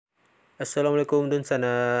Assalamualaikum dun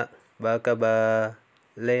sana. Baka ba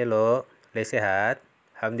lelo, le sehat.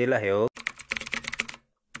 Alhamdulillah yo.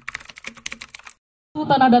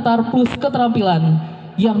 Tanah Datar plus keterampilan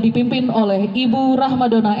yang dipimpin oleh Ibu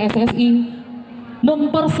Rahmadona SSI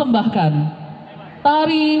mempersembahkan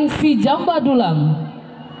Tari SIJAMBA Dulang.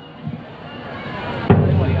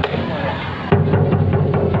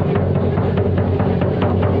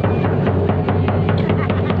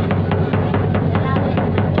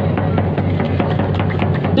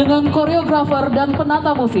 Dengan koreografer dan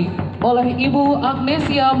penata musik oleh Ibu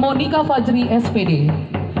Agnesia Monika Fajri SPD.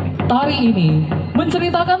 Tari ini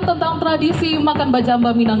menceritakan tentang tradisi makan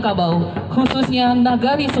bajamba Minangkabau, khususnya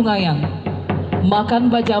Nagari Sungayang. Makan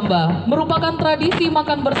bajamba merupakan tradisi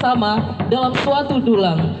makan bersama dalam suatu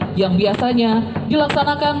dulang yang biasanya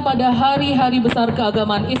dilaksanakan pada hari-hari besar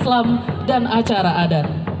keagamaan Islam dan acara adat.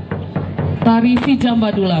 Tari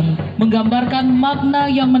SIJAMBA Dulang menggambarkan makna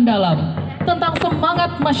yang mendalam tentang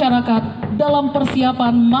semangat masyarakat dalam persiapan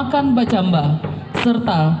makan bajamba,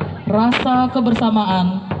 serta rasa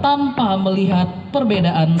kebersamaan tanpa melihat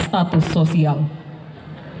perbedaan status sosial.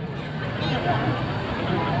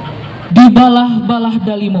 Di balah-balah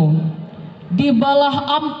dalimo, di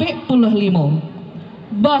balah ampe puluh limo,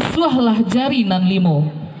 basuhlah jari nan limo,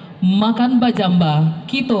 makan bajamba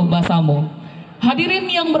kito basamo. Hadirin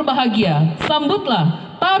yang berbahagia,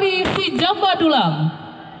 sambutlah Tari SIJAMBA Dulang.